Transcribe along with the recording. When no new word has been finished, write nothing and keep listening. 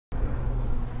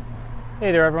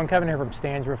Hey there everyone, Kevin here from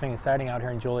Stan's Roofing and Siding out here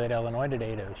in Joliet, Illinois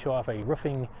today to show off a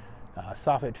roofing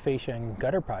soffit, fascia, and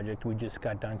gutter project we just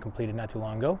got done, completed not too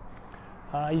long ago.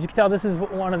 As you can tell, this is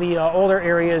one of the older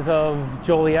areas of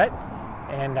Joliet,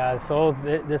 and so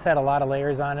this had a lot of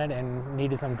layers on it and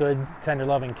needed some good, tender,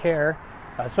 loving care,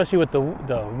 especially with the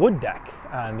wood deck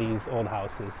on these old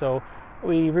houses. So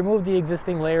we removed the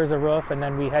existing layers of roof, and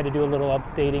then we had to do a little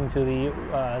updating to the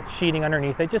sheeting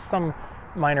underneath it, just some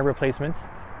minor replacements.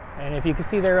 And if you can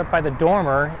see there up by the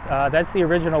dormer, that's the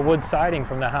original wood siding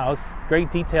from the house. Great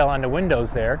detail on the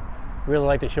windows there. Really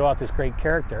like to show off this great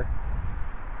character.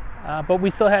 But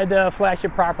we still had to flash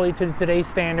it properly to today's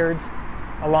standards,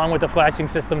 along with the flashing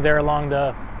system there along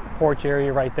the porch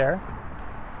area right there.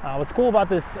 What's cool about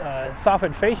this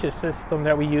soffit fascia system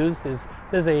that we used is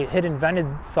there's a hidden vented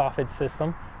soffit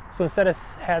system. So instead of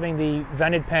having the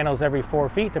vented panels every 4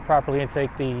 feet to properly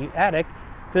intake the attic,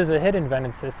 this is a hidden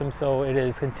vented system, so it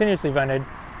is continuously vented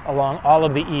along all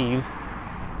of the eaves.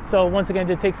 So once again,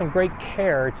 to take some great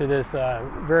care to this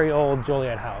very old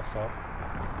Joliet house. So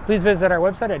please visit our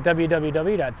website at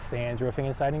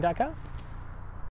www.stansroofingandsiding.com.